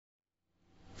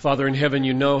Father in heaven,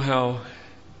 you know how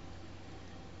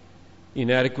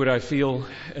inadequate I feel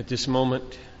at this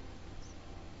moment.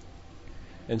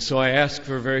 And so I ask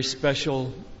for a very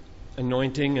special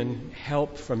anointing and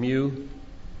help from you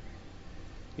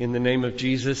in the name of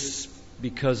Jesus,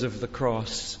 because of the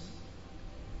cross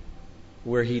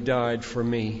where He died for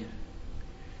me.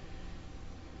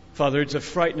 Father, it's a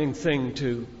frightening thing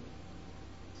to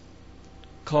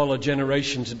call a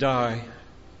generation to die.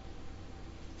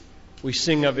 We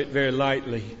sing of it very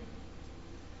lightly.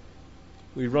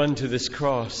 We run to this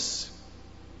cross,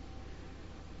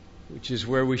 which is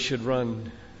where we should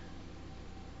run.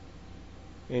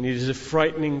 And it is a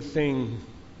frightening thing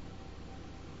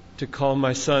to call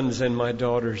my sons and my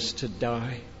daughters to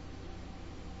die.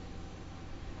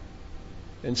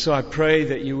 And so I pray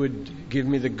that you would give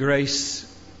me the grace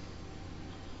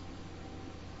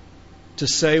to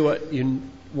say what you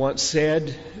want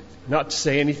said, not to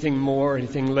say anything more,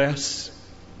 anything less.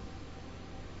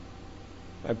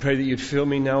 I pray that you'd fill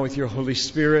me now with your Holy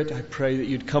Spirit. I pray that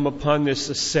you'd come upon this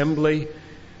assembly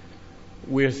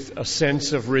with a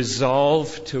sense of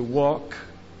resolve to walk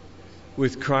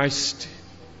with Christ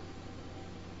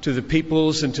to the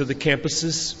peoples and to the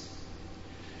campuses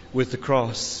with the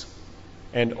cross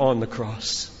and on the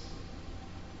cross.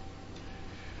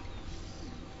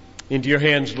 Into your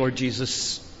hands, Lord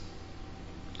Jesus,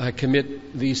 I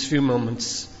commit these few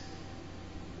moments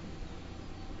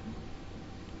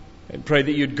and pray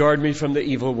that you'd guard me from the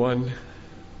evil one,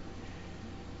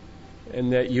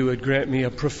 and that you would grant me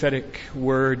a prophetic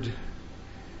word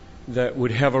that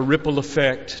would have a ripple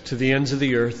effect to the ends of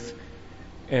the earth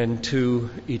and to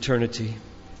eternity.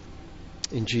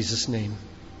 In Jesus' name,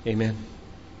 amen.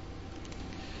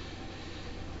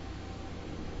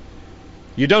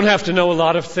 You don't have to know a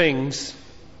lot of things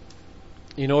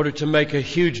in order to make a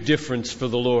huge difference for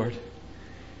the Lord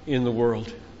in the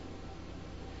world.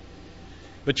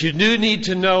 But you do need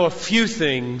to know a few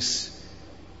things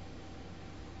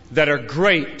that are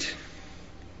great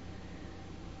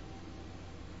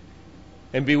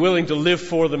and be willing to live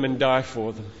for them and die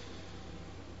for them.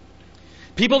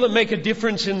 People that make a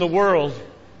difference in the world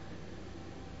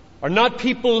are not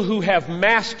people who have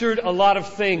mastered a lot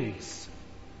of things.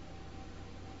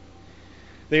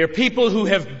 They are people who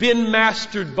have been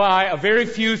mastered by a very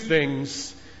few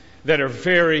things that are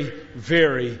very,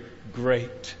 very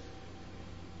great.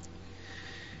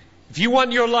 If you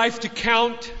want your life to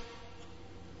count,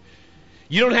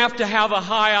 you don't have to have a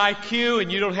high IQ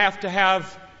and you don't have to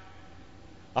have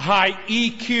a high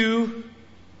EQ.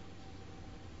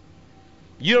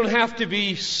 You don't have to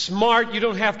be smart. You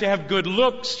don't have to have good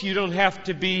looks. You don't have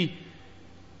to be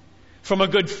from a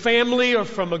good family or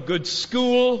from a good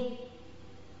school.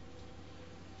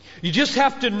 You just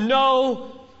have to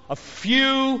know a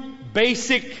few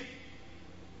basic,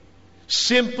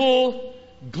 simple,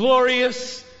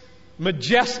 glorious,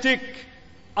 majestic,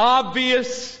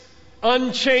 obvious,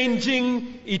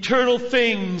 unchanging, eternal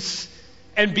things,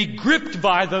 and be gripped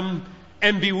by them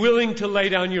and be willing to lay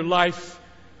down your life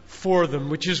for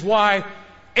them. Which is why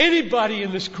anybody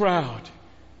in this crowd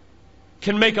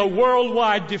can make a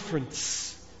worldwide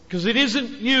difference. Because it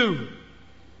isn't you.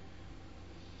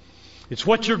 It's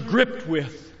what you're gripped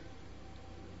with.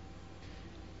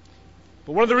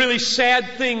 But one of the really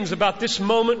sad things about this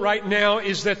moment right now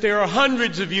is that there are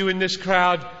hundreds of you in this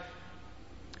crowd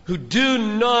who do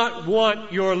not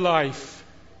want your life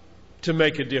to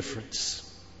make a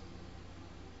difference.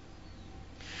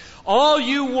 All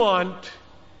you want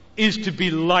is to be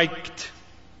liked.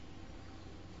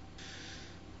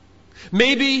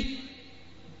 Maybe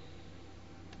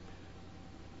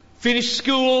finish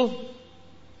school,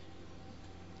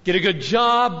 get a good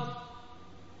job,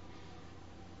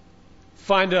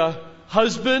 find a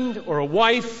husband or a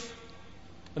wife,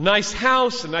 a nice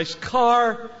house, a nice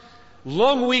car,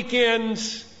 long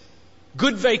weekends,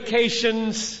 good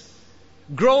vacations,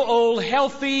 grow old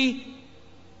healthy,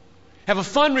 have a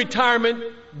fun retirement,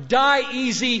 die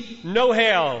easy, no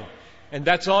hell. And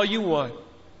that's all you want.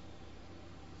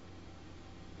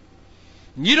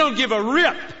 You don't give a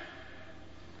rip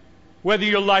whether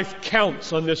your life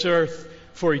counts on this earth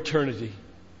for eternity.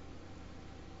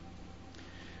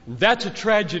 And that's a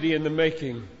tragedy in the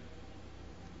making.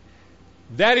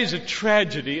 That is a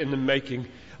tragedy in the making.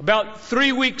 About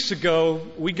 3 weeks ago,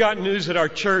 we got news at our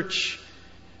church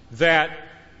that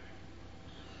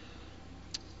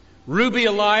Ruby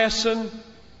Eliason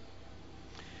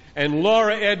and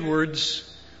Laura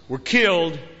Edwards were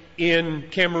killed in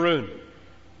Cameroon.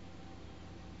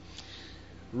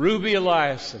 Ruby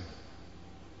Eliason,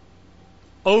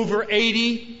 over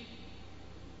 80,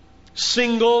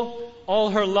 single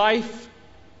all her life.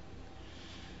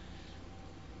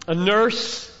 a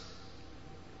nurse,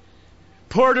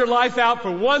 poured her life out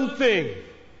for one thing: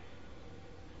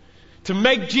 to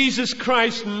make Jesus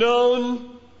Christ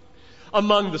known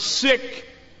among the sick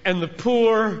and the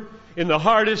poor in the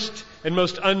hardest and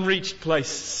most unreached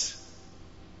places.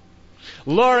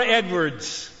 Laura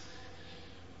Edwards,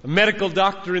 a medical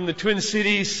doctor in the Twin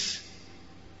Cities,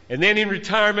 and then in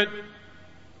retirement,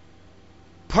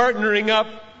 partnering up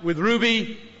with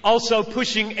Ruby, also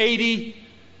pushing 80,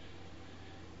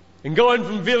 and going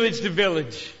from village to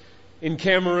village in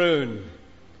Cameroon.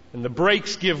 And the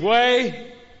brakes give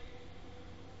way.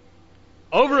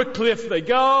 Over a cliff they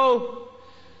go,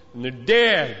 and they're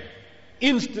dead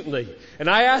instantly. And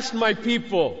I asked my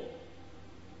people,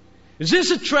 is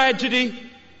this a tragedy?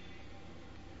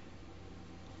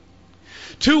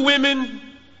 Two women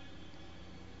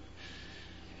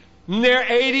in their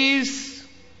 80s,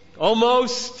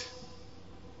 almost.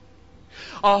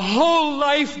 A whole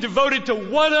life devoted to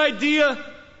one idea: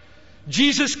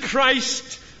 Jesus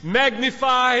Christ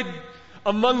magnified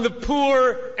among the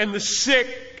poor and the sick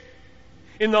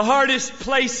in the hardest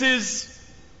places.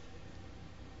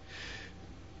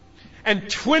 And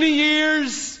 20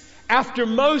 years after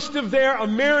most of their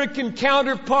American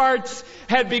counterparts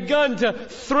had begun to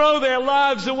throw their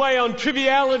lives away on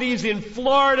trivialities in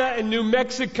Florida and New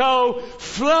Mexico,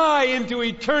 fly into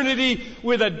eternity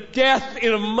with a death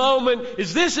in a moment.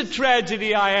 Is this a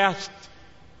tragedy, I asked?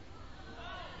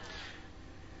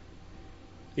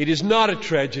 It is not a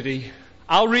tragedy.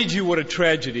 I'll read you what a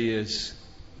tragedy is.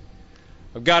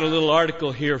 I've got a little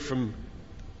article here from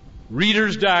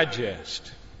Reader's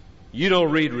Digest. You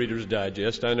don't read Reader's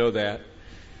Digest, I know that.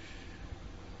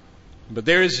 But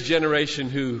there is a generation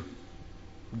who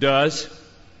does.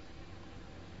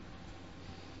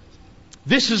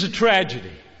 This is a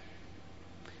tragedy.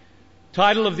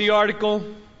 Title of the article: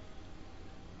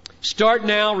 Start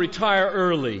Now, Retire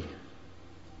Early.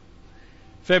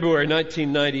 February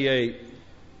 1998.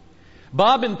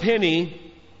 Bob and Penny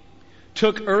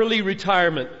took early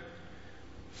retirement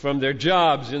from their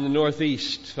jobs in the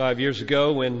Northeast 5 years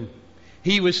ago when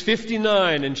he was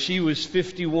 59 and she was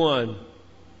 51.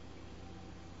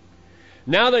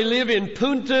 Now they live in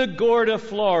Punta Gorda,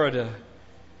 Florida,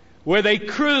 where they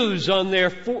cruise on their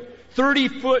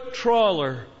 30-foot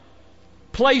trawler,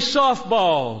 play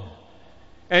softball,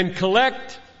 and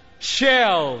collect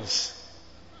shells.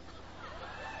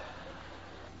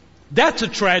 That's a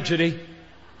tragedy.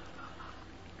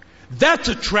 That's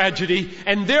a tragedy.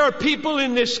 And there are people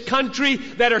in this country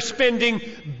that are spending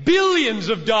billions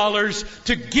of dollars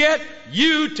to get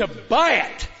you to buy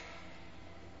it.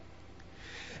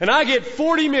 And I get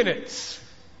 40 minutes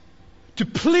to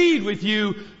plead with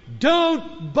you,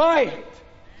 don't buy it.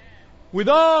 With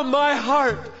all my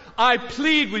heart, I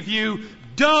plead with you,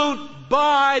 don't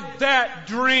buy that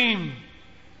dream.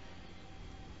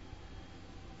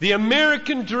 The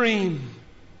American dream.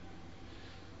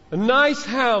 A nice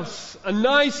house, a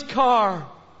nice car,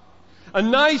 a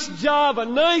nice job, a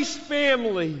nice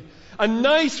family, a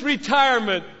nice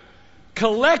retirement,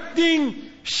 collecting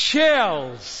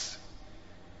shells.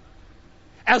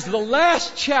 As the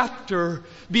last chapter,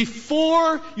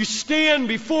 before you stand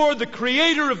before the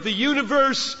Creator of the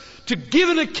universe to give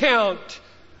an account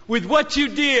with what you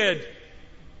did.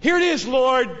 Here it is,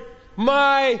 Lord,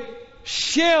 my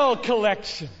shell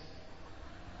collection.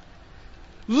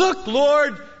 Look,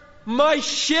 Lord, my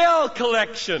shell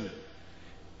collection.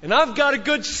 And I've got a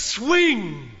good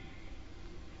swing.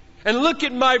 And look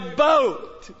at my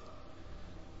boat.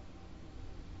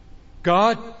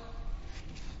 God,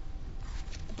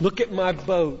 look at my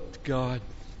boat, God.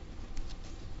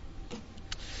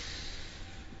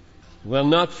 Well,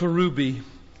 not for Ruby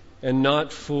and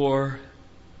not for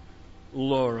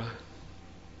Laura.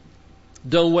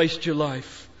 Don't waste your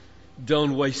life.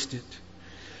 Don't waste it.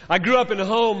 I grew up in a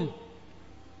home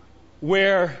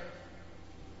where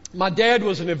my dad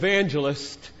was an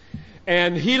evangelist,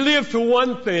 and he lived for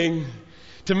one thing: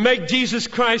 to make Jesus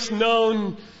Christ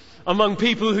known among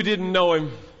people who didn't know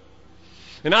Him.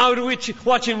 And I would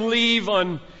watch him leave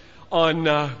on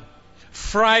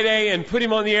Friday and put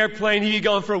him on the airplane. He'd be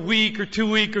gone for a week or 2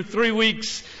 weeks or 3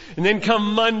 weeks, and then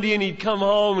come Monday and he'd come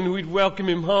home and we'd welcome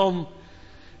him home.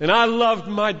 And I loved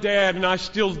my dad, and I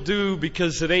still do,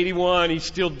 because at 81 he's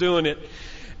still doing it.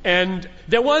 And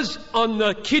there was on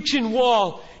the kitchen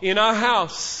wall in our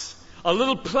house a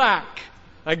little plaque.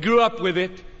 I grew up with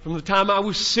it from the time I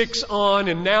was 6 on,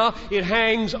 and now it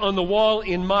hangs on the wall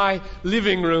in my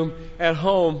living room at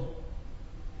home.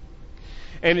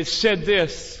 And it said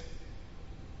this: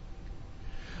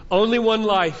 only one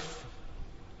life,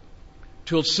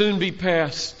 'twill soon be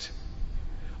past.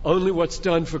 Only what's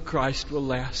done for Christ will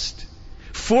last.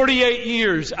 48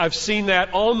 years, I've seen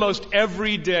that almost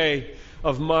every day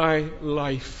of my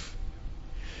life.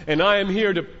 And I am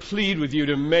here to plead with you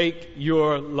to make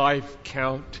your life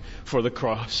count for the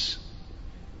cross.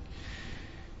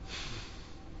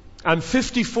 I'm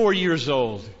 54 years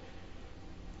old,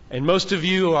 and most of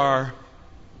you are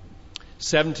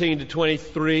 17 to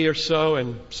 23 or so,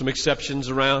 and some exceptions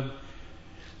around.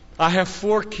 I have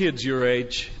 4 kids your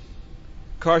age.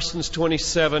 Carson's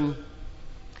 27,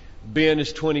 Ben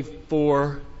is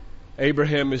 24,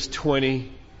 Abraham is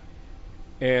 20,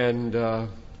 and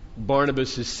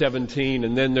Barnabas is 17,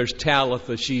 and then there's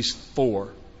Talitha, she's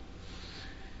 4.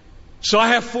 So I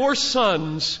have 4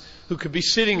 sons who could be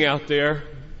sitting out there.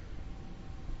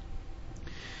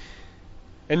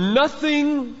 And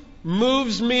nothing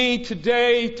moves me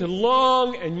today to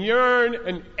long and yearn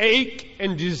and ache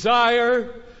and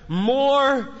desire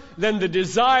more than the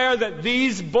desire that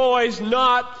these boys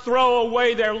not throw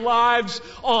away their lives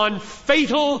on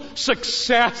fatal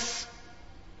success.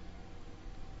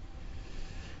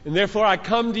 And therefore I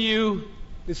come to you,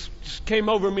 this just came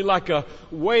over me like a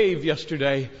wave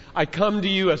yesterday. I come to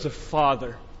you as a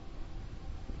father.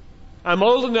 I'm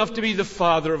old enough to be the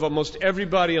father of almost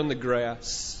everybody on the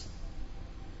grass.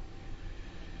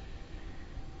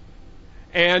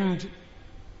 And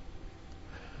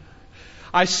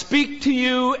I speak to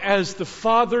you as the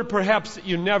father perhaps that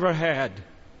you never had.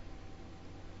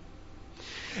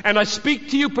 And I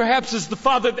speak to you perhaps as the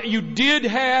father that you did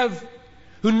have,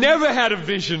 who never had a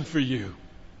vision for you.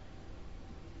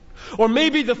 Or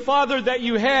maybe the father that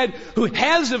you had who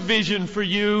has a vision for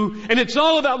you, and it's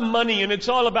all about money and it's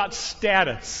all about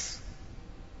status.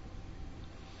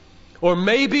 Or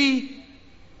maybe,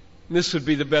 and this would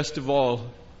be the best of all,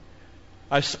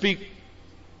 I speak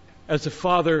as a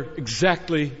father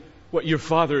exactly what your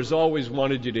father has always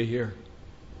wanted you to hear.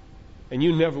 And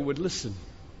you never would listen.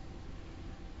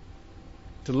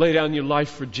 To lay down your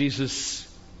life for Jesus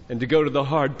and to go to the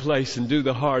hard place and do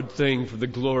the hard thing for the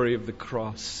glory of the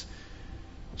cross.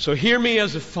 So hear me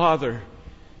as a father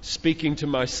speaking to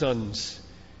my sons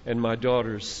and my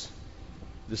daughters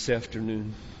this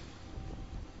afternoon.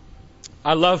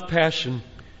 I love Passion.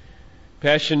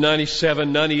 Passion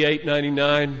 97, 98,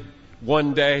 99,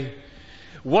 one day.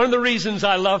 One of the reasons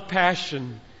I love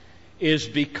Passion is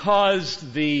because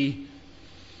the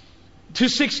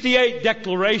 268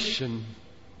 declaration,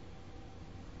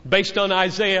 based on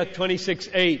Isaiah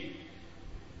 26:8,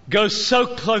 goes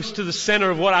so close to the center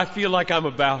of what I feel like I'm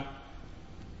about.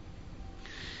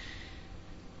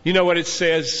 You know what it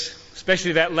says,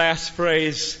 especially that last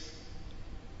phrase.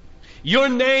 Your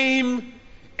name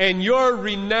and your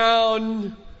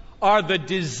renown are the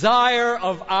desire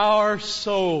of our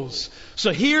souls.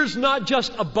 So here's not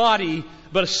just a body,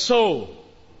 but a soul.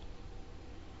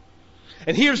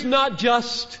 And here's not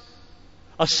just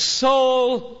a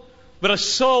soul, but a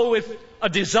soul with a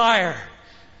desire.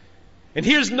 And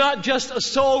here's not just a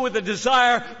soul with a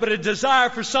desire, but a desire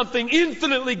for something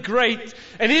infinitely great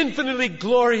and infinitely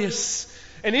glorious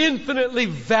and infinitely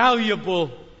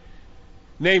valuable.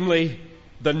 Namely,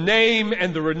 the name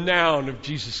and the renown of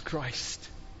Jesus Christ.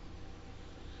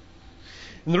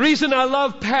 And the reason I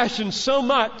love Passion so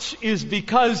much is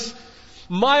because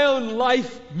my own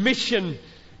life mission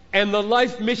and the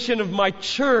life mission of my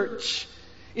church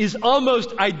is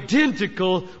almost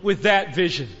identical with that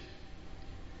vision.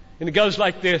 And it goes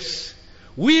like this.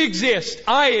 We exist,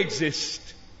 I exist,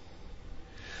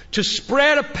 to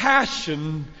spread a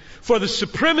passion for the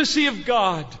supremacy of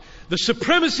God, the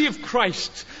supremacy of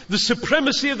Christ, the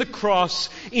supremacy of the cross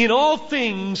in all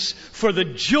things for the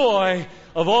joy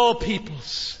of all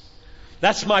peoples.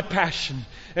 That's my passion.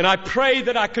 And I pray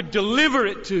that I could deliver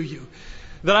it to you.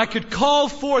 That I could call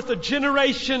forth a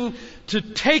generation to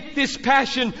take this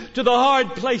passion to the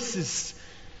hard places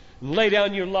and lay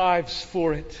down your lives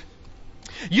for it.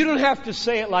 You don't have to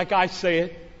say it like I say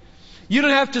it. You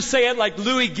don't have to say it like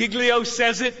Louis Giglio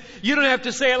says it. You don't have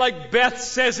to say it like Beth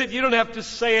says it. You don't have to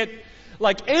say it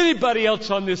like anybody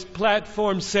else on this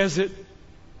platform says it.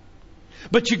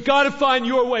 But you got to find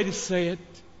your way to say it.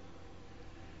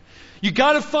 You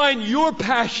got to find your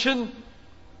passion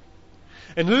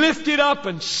and lift it up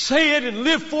and say it and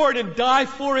live for it and die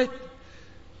for it.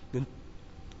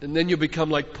 And then you'll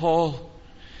become like Paul.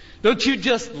 Don't you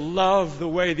just love the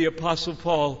way the Apostle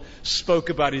Paul spoke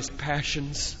about his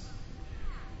passions?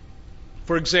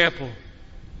 For example,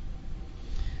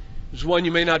 there's one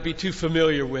you may not be too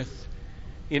familiar with.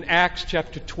 In Acts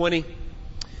chapter 20,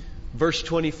 verse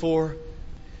 24,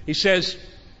 he says,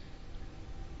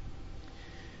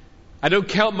 I don't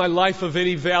count my life of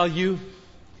any value,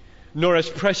 nor as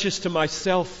precious to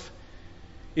myself,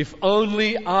 If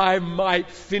only I might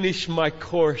finish my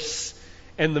course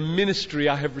and the ministry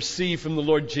I have received from the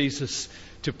Lord Jesus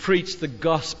to preach the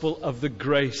gospel of the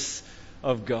grace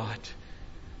of God.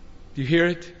 Do you hear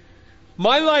it?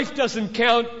 My life doesn't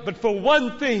count, but for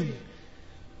one thing,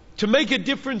 to make a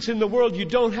difference in the world, you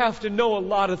don't have to know a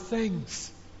lot of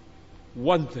things.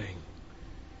 One thing.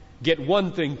 Get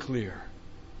one thing clear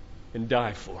and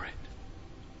die for it.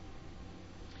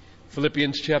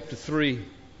 Philippians chapter 3.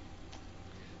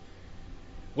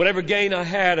 Whatever gain I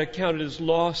had, I counted as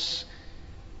loss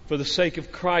for the sake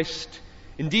of Christ.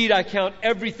 Indeed, I count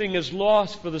everything as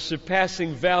loss for the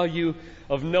surpassing value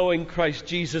of knowing Christ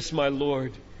Jesus my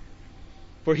Lord.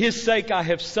 For His sake I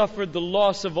have suffered the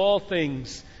loss of all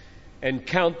things and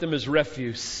count them as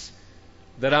refuse,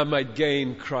 that I might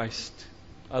gain Christ.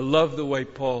 I love the way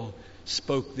Paul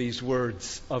spoke these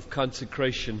words of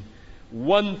consecration.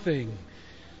 One thing.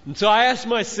 And so I asked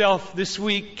myself this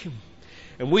week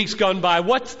and weeks gone by,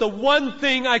 what's the one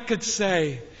thing I could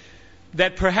say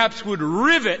that perhaps would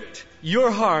rivet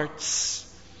your hearts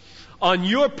on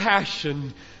your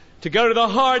passion to go to the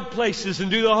hard places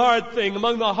and do the hard thing,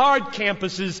 among the hard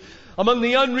campuses, among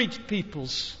the unreached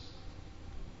peoples?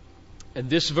 And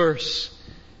this verse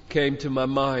came to my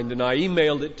mind, and I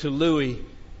emailed it to Louis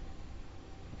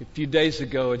a few days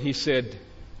ago, and he said,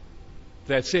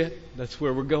 that's it. That's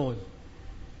where we're going.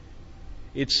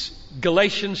 It's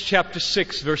Galatians chapter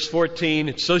 6, verse 14.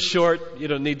 It's so short, you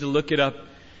don't need to look it up.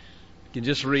 You can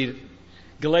just read it.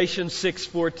 Galatians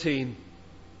 6:14.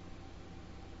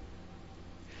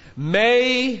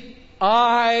 May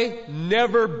I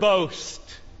never boast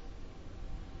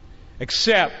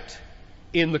except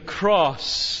in the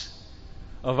cross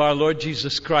of our Lord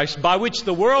Jesus Christ, by which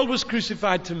the world was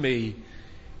crucified to me,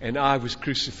 and I was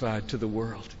crucified to the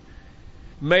world.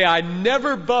 May I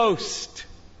never boast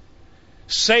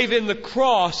save in the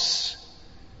cross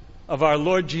of our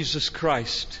Lord Jesus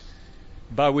Christ,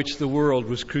 by which the world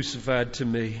was crucified to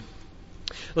me.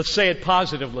 Let's say it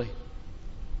positively.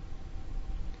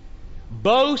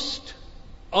 Boast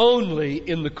only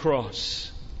in the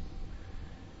cross.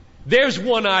 There's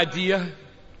one idea.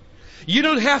 You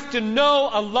don't have to know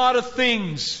a lot of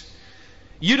things.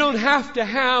 You don't have to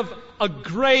have a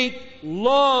great,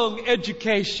 long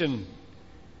education.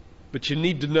 But you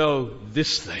need to know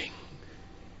this thing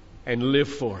and live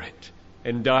for it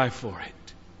and die for it.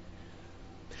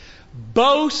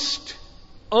 Boast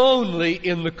only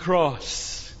in the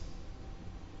cross.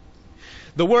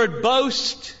 The word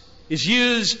boast is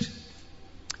used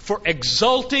for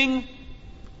exulting,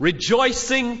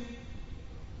 rejoicing.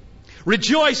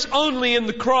 Rejoice only in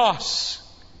the cross.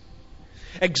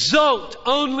 Exult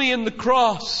only in the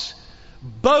cross.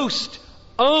 Boast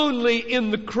only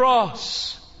in the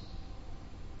cross.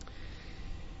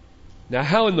 Now,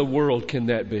 how in the world can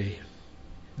that be?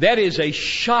 That is a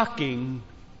shocking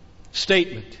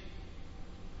statement,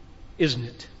 isn't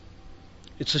it?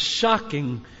 It's a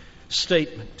shocking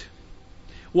statement.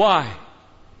 Why?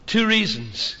 Two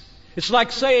reasons. It's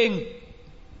like saying,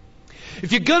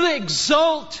 if you're going to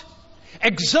exult,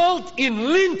 exult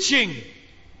in lynching.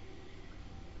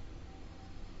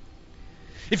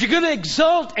 If you're going to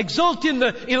exult, exult in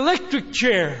the electric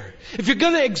chair. If you're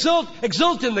going to exult,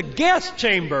 exult in the gas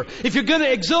chamber. If you're going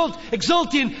to exult,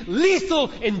 exult in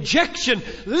lethal injection.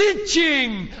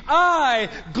 Lynching. I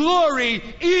glory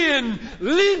in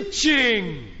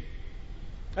lynching.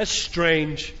 That's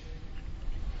strange.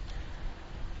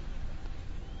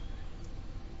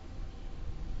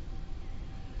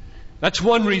 That's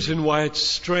one reason why it's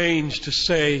strange to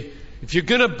say, if you're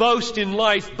going to boast in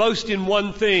life, boast in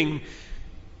one thing: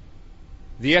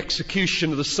 the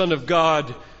execution of the Son of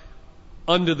God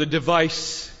under the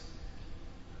device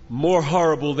more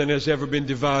horrible than has ever been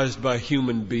devised by a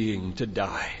human being, to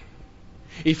die.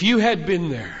 If you had been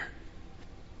there,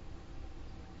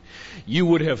 you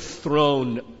would have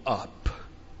thrown up.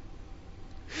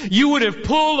 You would have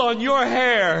pulled on your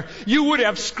hair. You would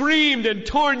have screamed and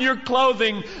torn your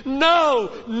clothing.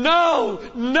 No, no,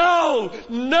 no,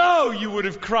 no. You would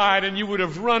have cried and you would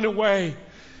have run away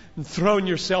and thrown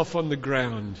yourself on the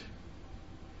ground.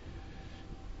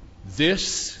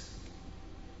 This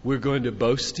we're going to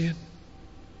boast in.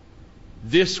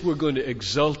 This we're going to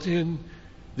exult in.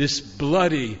 This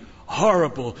bloody,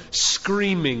 horrible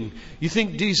screaming. You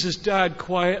think Jesus died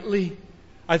quietly?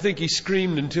 I think He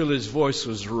screamed until His voice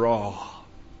was raw.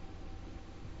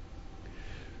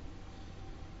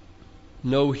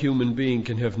 No human being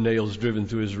can have nails driven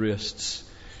through his wrists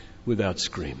without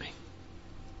screaming.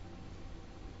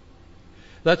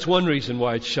 That's one reason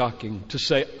why it's shocking to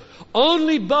say,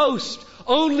 only boast,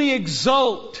 only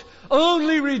exult,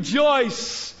 only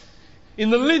rejoice in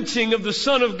the lynching of the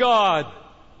Son of God.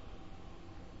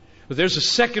 But there's a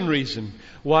second reason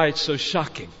why it's so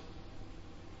shocking.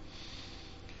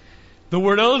 The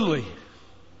word only.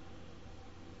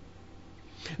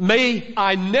 May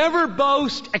I never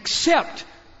boast except,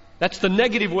 that's the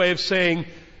negative way of saying,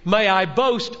 may I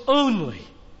boast only.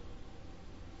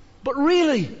 But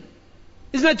really,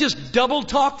 isn't that just double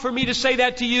talk for me to say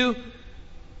that to you?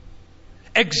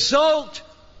 Exult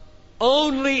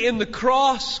only in the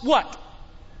cross. What?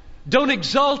 Don't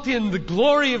exult in the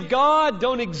glory of God.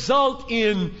 Don't exult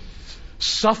in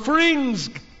sufferings.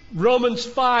 Romans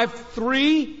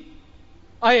 5:3.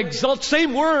 I exult,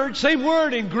 same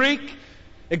word in Greek.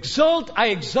 Exult,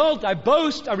 I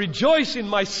boast, I rejoice in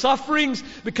my sufferings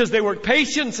because they work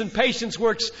patience, and patience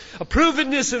works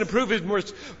approvedness, and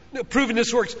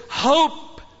approvedness works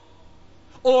hope.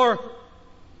 Or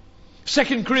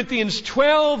 2 Corinthians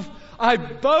 12, I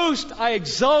boast, I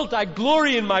exult, I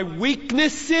glory in my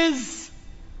weaknesses.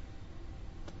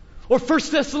 Or 1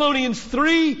 Thessalonians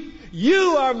 3,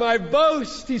 you are my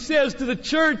boast, he says to the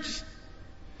church.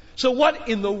 So what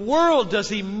in the world does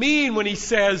he mean when he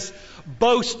says,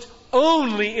 boast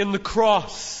only in the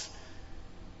cross?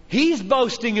 He's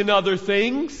boasting in other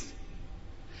things.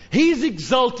 He's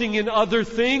exulting in other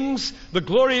things. The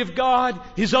glory of God,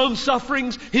 His own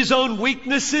sufferings, His own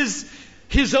weaknesses,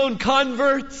 His own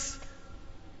converts.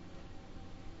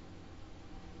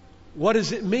 What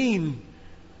does it mean?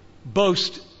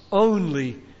 Boast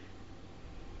only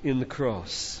in the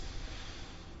cross.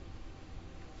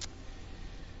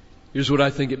 Here's what I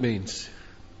think it means.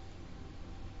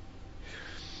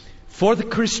 For the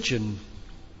Christian,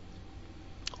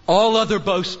 all other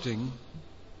boasting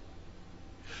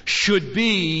should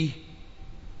be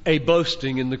a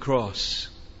boasting in the cross.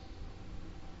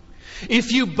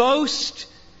 If you boast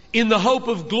in the hope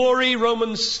of glory,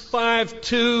 Romans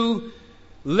 5:2,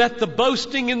 let the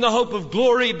boasting in the hope of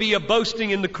glory be a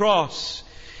boasting in the cross.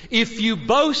 If you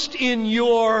boast in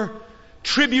your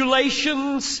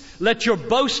tribulations, let your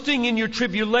boasting in your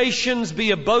tribulations be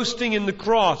a boasting in the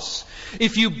cross.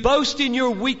 If you boast in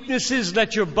your weaknesses,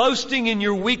 let your boasting in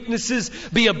your weaknesses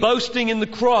be a boasting in the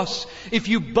cross. If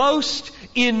you boast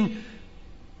in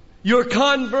your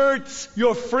converts,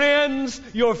 your friends,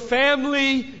 your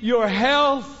family, your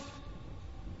health,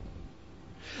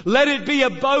 let it be a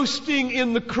boasting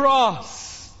in the cross.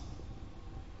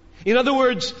 In other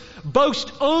words,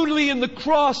 boast only in the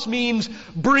cross means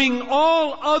bring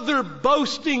all other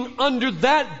boasting under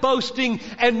that boasting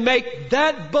and make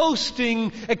that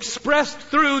boasting expressed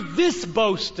through this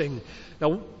boasting.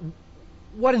 Now,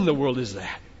 what in the world is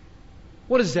that?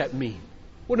 What does that mean?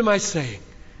 What am I saying?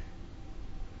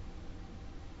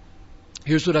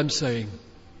 Here's what I'm saying,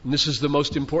 and this is the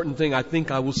most important thing I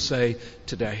think I will say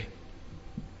today.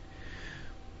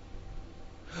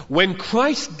 When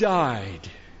Christ died,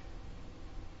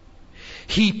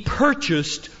 He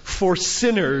purchased for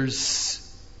sinners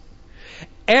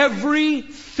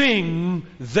everything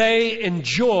they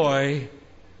enjoy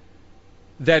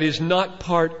that is not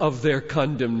part of their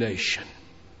condemnation.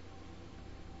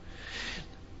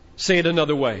 Say it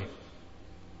another way.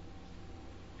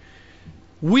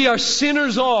 We are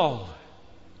sinners all.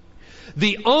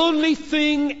 The only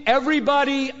thing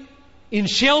everybody in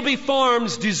Shelby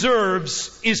Farms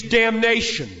deserves is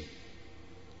damnation.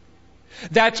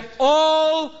 That's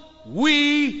all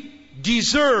we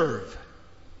deserve.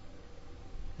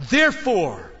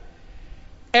 Therefore,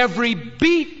 every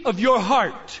beat of your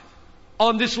heart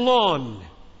on this lawn,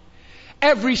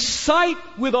 every sight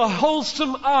with a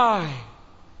wholesome eye,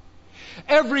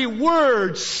 every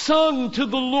word sung to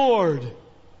the Lord,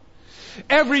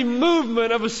 every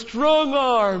movement of a strong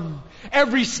arm,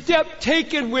 every step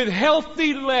taken with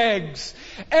healthy legs,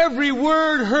 every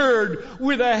word heard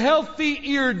with a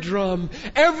healthy eardrum,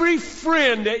 every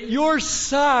friend at your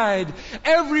side,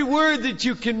 every word that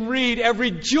you can read,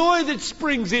 every joy that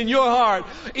springs in your heart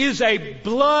is a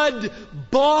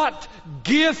blood-bought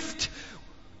gift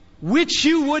which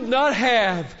you would not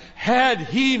have had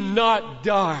He not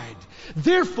died.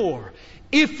 Therefore,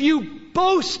 if you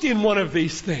boast in one of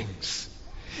these things,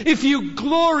 if you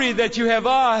glory that you have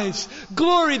eyes,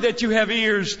 glory that you have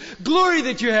ears, glory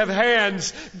that you have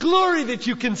hands, glory that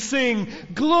you can sing,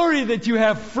 glory that you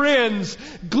have friends,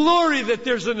 glory that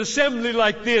there's an assembly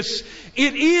like this,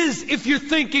 it is, if you're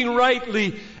thinking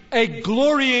rightly, a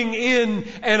glorying in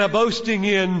and a boasting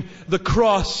in the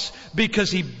cross, because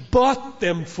He bought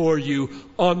them for you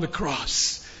on the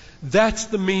cross. That's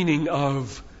the meaning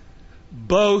of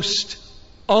boast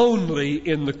only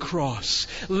in the cross.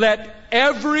 Let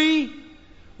every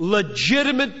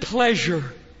legitimate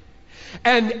pleasure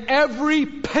And every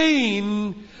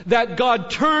pain that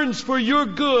God turns for your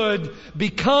good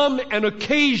become an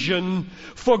occasion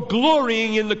for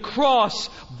glorying in the cross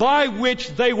by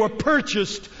which they were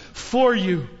purchased for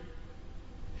you.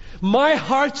 My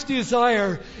heart's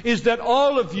desire is that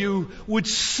all of you would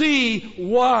see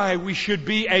why we should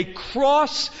be a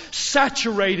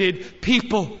cross-saturated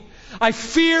people. I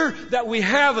fear that we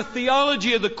have a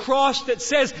theology of the cross that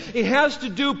says it has to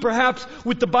do perhaps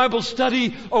with the Bible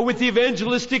study or with the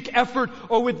evangelistic effort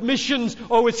or with missions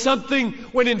or with something,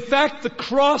 when in fact the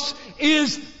cross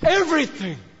is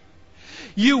everything.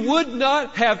 You would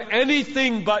not have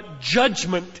anything but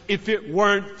judgment if it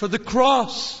weren't for the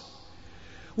cross.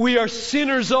 We are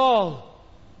sinners all.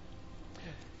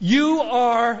 You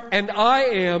are and I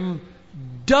am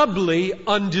doubly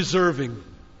undeserving.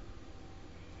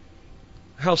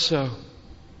 How so?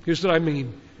 Here's what I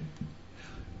mean.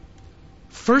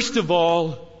 First of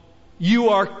all, you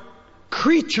are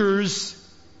creatures,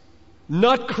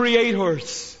 not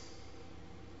creators.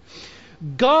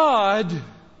 God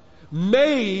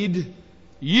made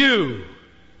you.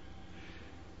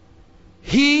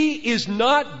 He is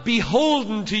not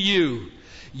beholden to you.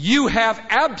 You have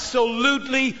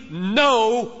absolutely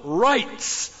no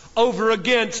rights over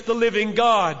against the living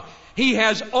God. He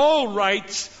has all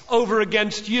rights over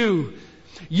against you.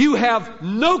 You have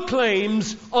no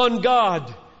claims on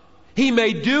God. He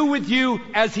may do with you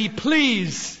as He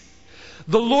please.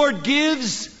 The Lord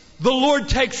gives, the Lord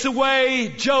takes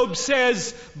away. Job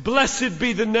says, "Blessed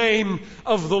be the name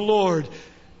of the Lord."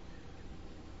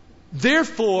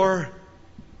 Therefore,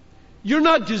 you're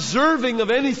not deserving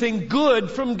of anything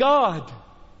good from God.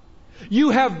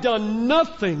 You have done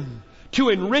nothing to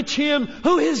enrich Him.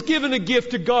 Who has given a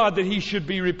gift to God that He should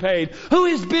be repaid? Who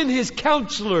has been His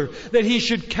counselor that He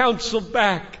should counsel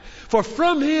back? For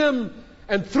from Him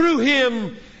and through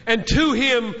Him and to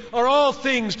Him are all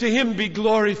things. To Him be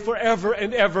glory forever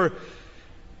and ever.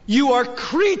 You are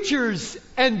creatures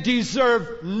and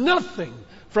deserve nothing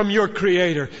from your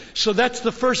Creator. So that's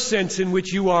the first sense in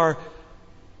which you are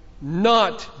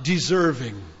not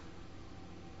deserving.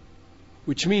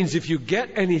 Which means if you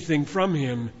get anything from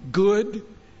Him, good,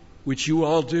 which you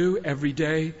all do every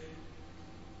day,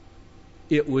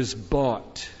 it was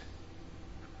bought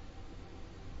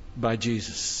by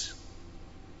Jesus.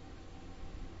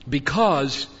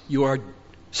 Because you are,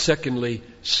 secondly,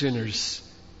 sinners,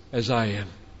 as I am.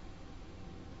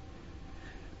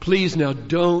 Please now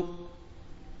don't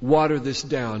water this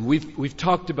down. We've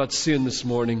talked about sin this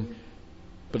morning,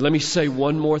 but let me say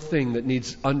one more thing that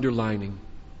needs underlining.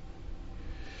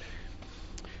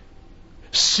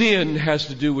 Sin has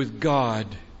to do with God,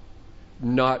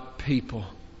 not people.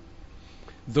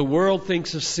 The world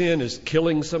thinks of sin as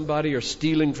killing somebody or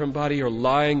stealing from somebody or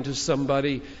lying to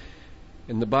somebody.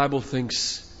 And the Bible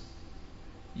thinks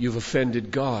you've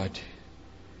offended God.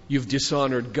 You've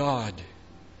dishonored God.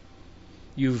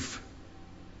 You've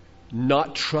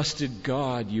not trusted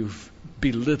God. You've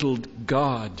belittled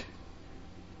God.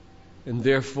 And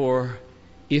therefore,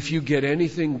 if you get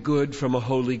anything good from a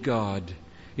holy God,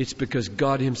 it's because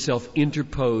God Himself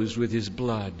interposed with His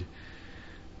blood,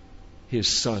 His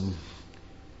Son,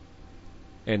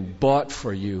 and bought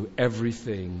for you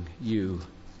everything you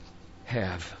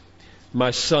have.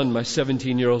 My son, my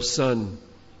 17-year-old son,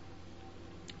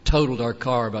 totaled our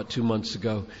car about 2 months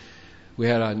ago. We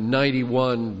had a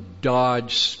 91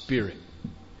 Dodge Spirit.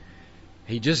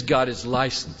 He just got his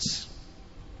license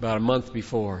about a month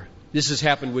before. This has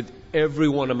happened with every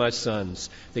one of my sons.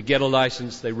 They get a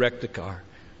license, they wreck the car.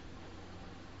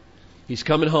 He's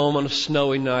coming home on a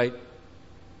snowy night,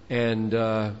 and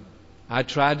I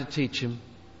tried to teach him,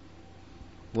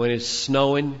 when it's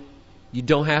snowing, you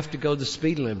don't have to go the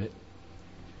speed limit.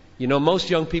 You know, most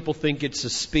young people think it's a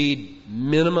speed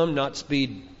minimum, not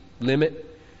speed limit,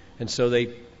 and so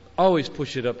they always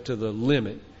push it up to the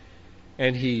limit.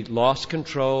 And he lost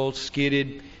control,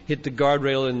 skidded, hit the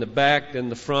guardrail in the back, then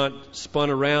the front, spun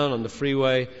around on the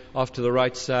freeway off to the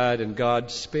right side, and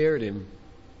God spared him.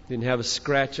 Didn't have a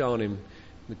scratch on him.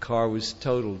 The car was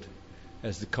totaled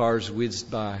as the cars whizzed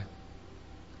by.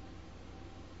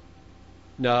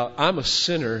 Now, I'm a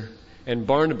sinner, and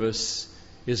Barnabas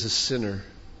is a sinner.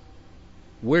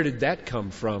 Where did that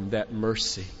come from, that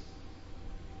mercy?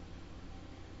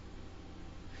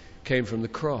 Came from the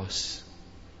cross.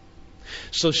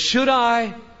 So should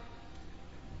I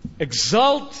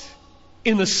exult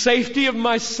in the safety of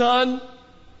my son?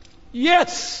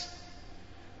 Yes.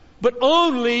 But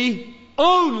only,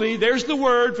 there's the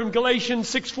word from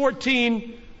Galatians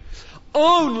 6:14,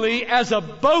 only as a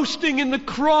boasting in the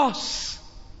cross.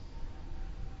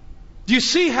 Do you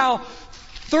see how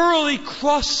thoroughly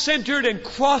cross-centered and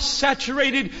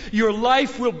cross-saturated your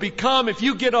life will become if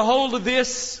you get a hold of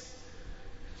this.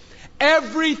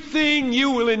 Everything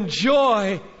you will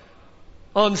enjoy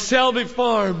on Selby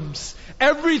Farms,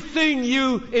 everything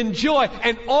you enjoy,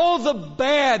 and all the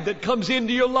bad that comes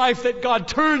into your life that God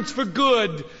turns for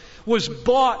good, was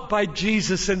bought by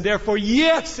Jesus. And therefore,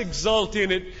 yes, exult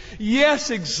in it. Yes,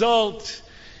 exult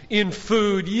in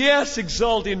food. Yes,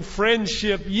 exult in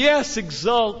friendship. Yes,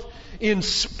 exult in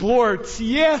sports.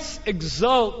 Yes,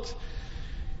 exult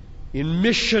in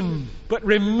mission. But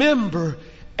remember,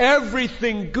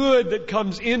 everything good that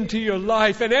comes into your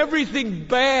life and everything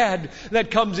bad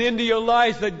that comes into your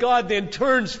life that God then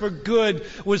turns for good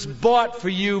was bought for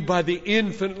you by the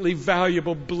infinitely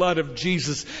valuable blood of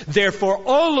Jesus. Therefore,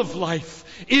 all of life,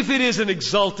 if it is an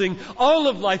exulting, all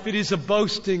of life, it is a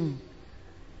boasting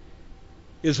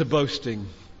in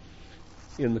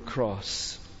the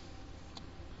cross.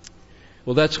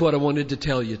 Well, that's what I wanted to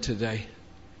tell you today.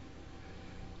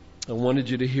 I wanted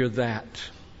you to hear that.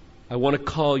 I want to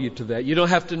call you to that. You don't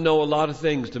have to know a lot of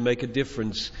things to make a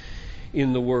difference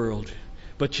in the world.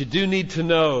 But you do need to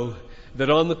know that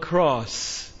on the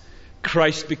cross,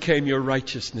 Christ became your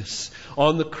righteousness.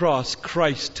 On the cross,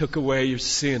 Christ took away your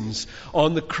sins.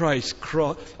 On the cross,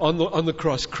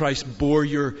 Christ bore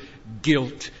your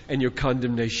guilt and your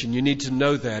condemnation. You need to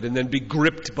know that and then be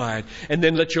gripped by it. And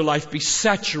then let your life be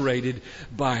saturated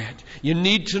by it. You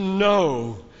need to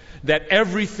know that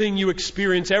everything you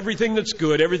experience, everything that's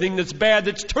good, everything that's bad,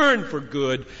 that's turned for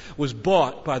good, was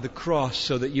bought by the cross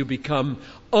so that you become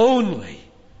only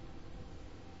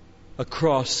a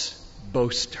cross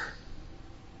boaster.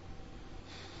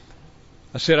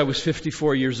 I said I was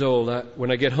 54 years old. When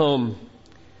I get home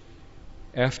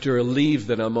after a leave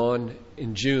that I'm on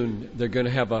in June, they're going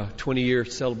to have a 20-year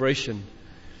celebration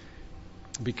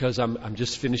because I'm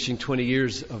just finishing 20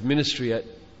 years of ministry at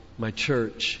my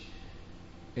church.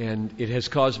 And it has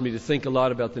caused me to think a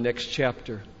lot about the next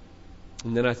chapter.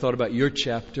 And then I thought about your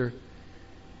chapter,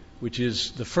 which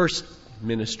is the first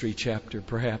ministry chapter,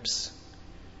 perhaps.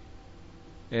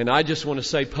 And I just want to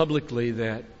say publicly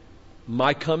that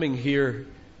my coming here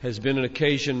has been an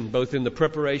occasion, both in the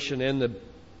preparation and the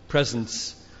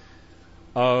presence,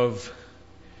 of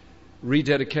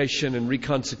rededication and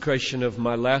reconsecration of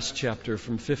my last chapter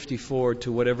from 54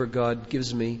 to whatever God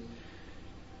gives me,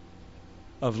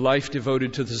 of life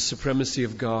devoted to the supremacy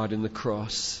of God in the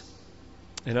cross.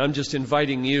 And I'm just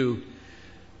inviting you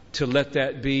to let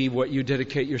that be what you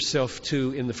dedicate yourself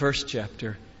to in the first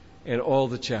chapter and all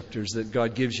the chapters that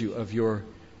God gives you of your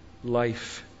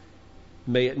life.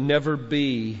 May it never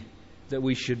be that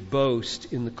we should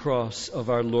boast in the cross of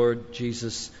our Lord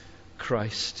Jesus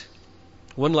Christ.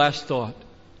 One last thought.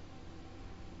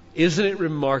 Isn't it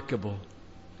remarkable?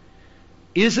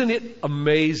 Isn't it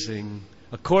amazing,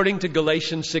 according to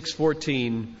Galatians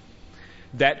 6:14,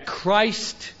 that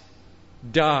Christ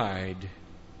died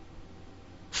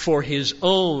for His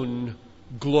own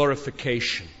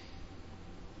glorification?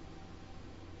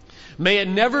 May it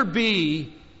never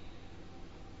be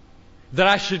that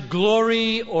I should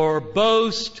glory or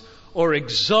boast or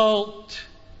exult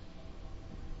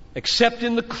except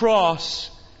in the cross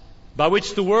by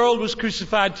which the world was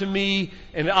crucified to me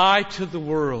and I to the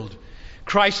world.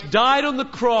 Christ died on the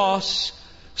cross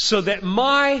so that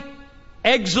my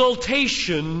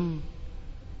exaltation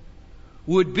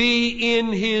would be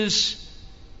in His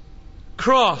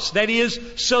cross. That is,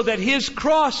 so that His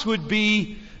cross would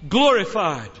be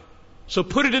glorified. So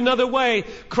put it another way,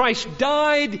 Christ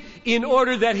died in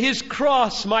order that His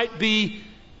cross might be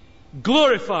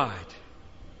glorified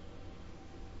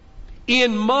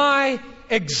in my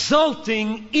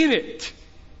exulting in it.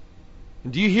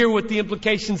 And do you hear what the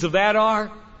implications of that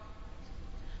are?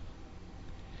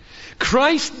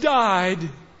 Christ died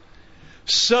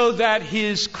so that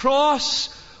His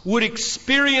cross would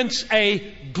experience a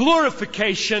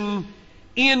glorification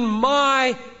in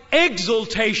my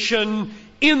exaltation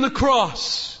in the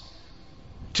cross.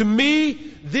 To me,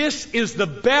 this is the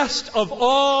best of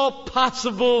all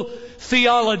possible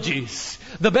theologies.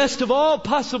 The best of all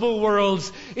possible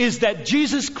worlds is that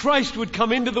Jesus Christ would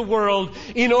come into the world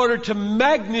in order to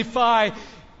magnify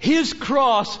His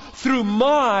cross through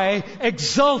my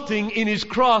exulting in His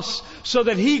cross, so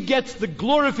that He gets the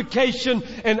glorification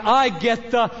and I get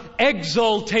the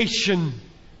exaltation.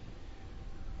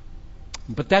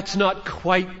 But that's not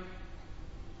quite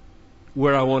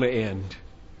where I want to end.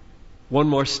 One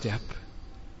more step.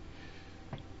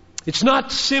 It's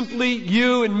not simply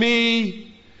you and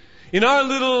me in our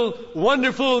little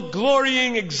wonderful,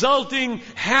 glorying, exulting,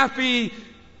 happy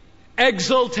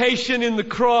exaltation in the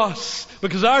cross,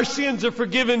 because our sins are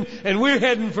forgiven and we're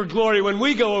heading for glory when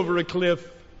we go over a cliff.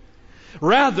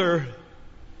 Rather,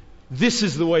 this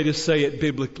is the way to say it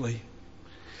biblically.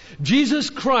 Jesus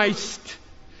Christ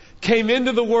came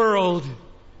into the world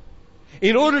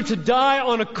in order to die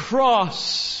on a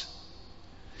cross,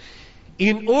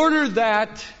 in order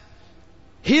that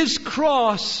His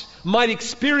cross might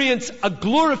experience a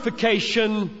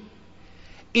glorification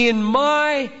in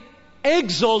my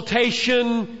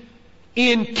exaltation,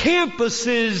 in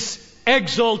Campus's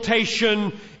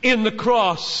exaltation in the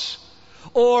cross.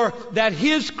 Or that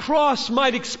His cross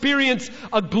might experience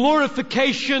a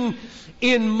glorification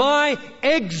in my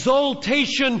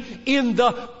exaltation in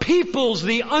the peoples,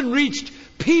 the unreached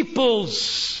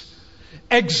peoples,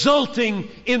 exulting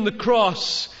in the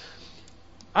cross.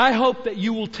 I hope that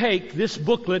you will take this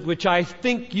booklet, which I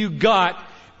think you got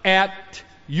at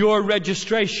your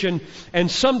registration, and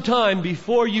sometime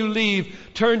before you leave,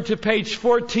 turn to page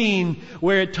 14,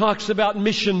 where it talks about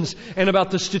missions and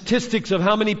about the statistics of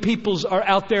how many peoples are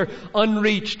out there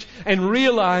unreached, and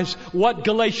realize what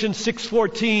Galatians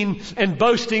 6:14 and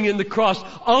boasting in the cross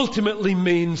ultimately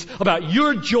means about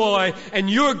your joy and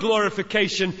your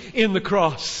glorification in the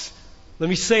cross. Let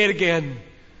me say it again.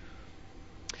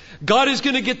 God is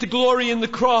going to get the glory in the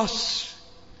cross.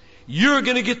 You're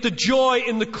going to get the joy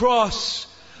in the cross.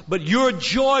 But your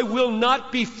joy will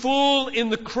not be full in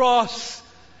the cross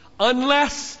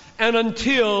unless and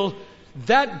until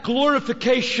that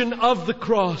glorification of the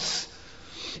cross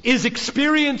is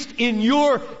experienced in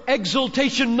your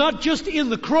exaltation, not just in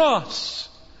the cross,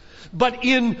 but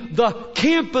in the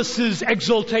Campus's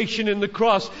exaltation in the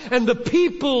cross, and the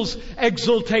people's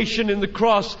exaltation in the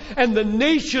cross, and the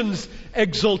nation's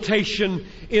exaltation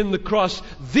in the cross.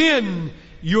 Then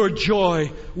your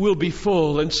joy will be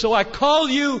full. And so I call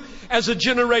you as a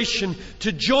generation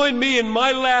to join me in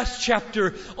my last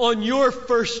chapter on your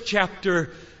first chapter.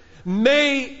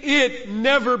 May it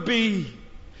never be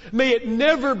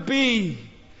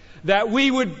that we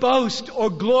would boast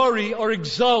or glory or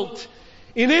exult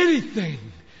in anything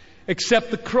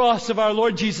except the cross of our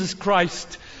Lord Jesus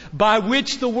Christ, by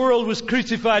which the world was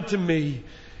crucified to me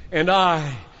and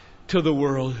I to the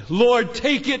world. Lord,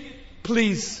 take it,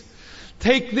 please.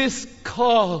 Take this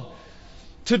call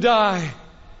to die,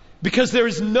 because there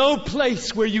is no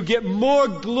place where you get more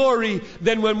glory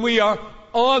than when we are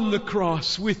on the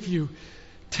cross with you.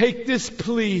 Take this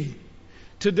plea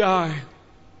to die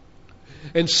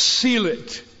and seal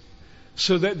it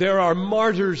so that there are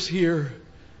martyrs here,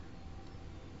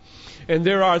 and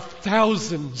there are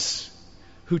thousands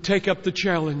who take up the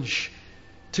challenge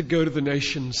to go to the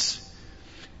nations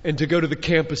and to go to the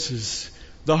campuses,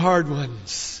 the hard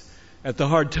ones, at the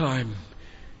hard time,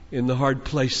 in the hard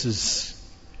places,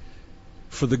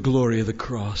 for the glory of the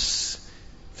cross.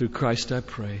 Through Christ I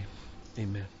pray.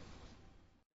 Amen.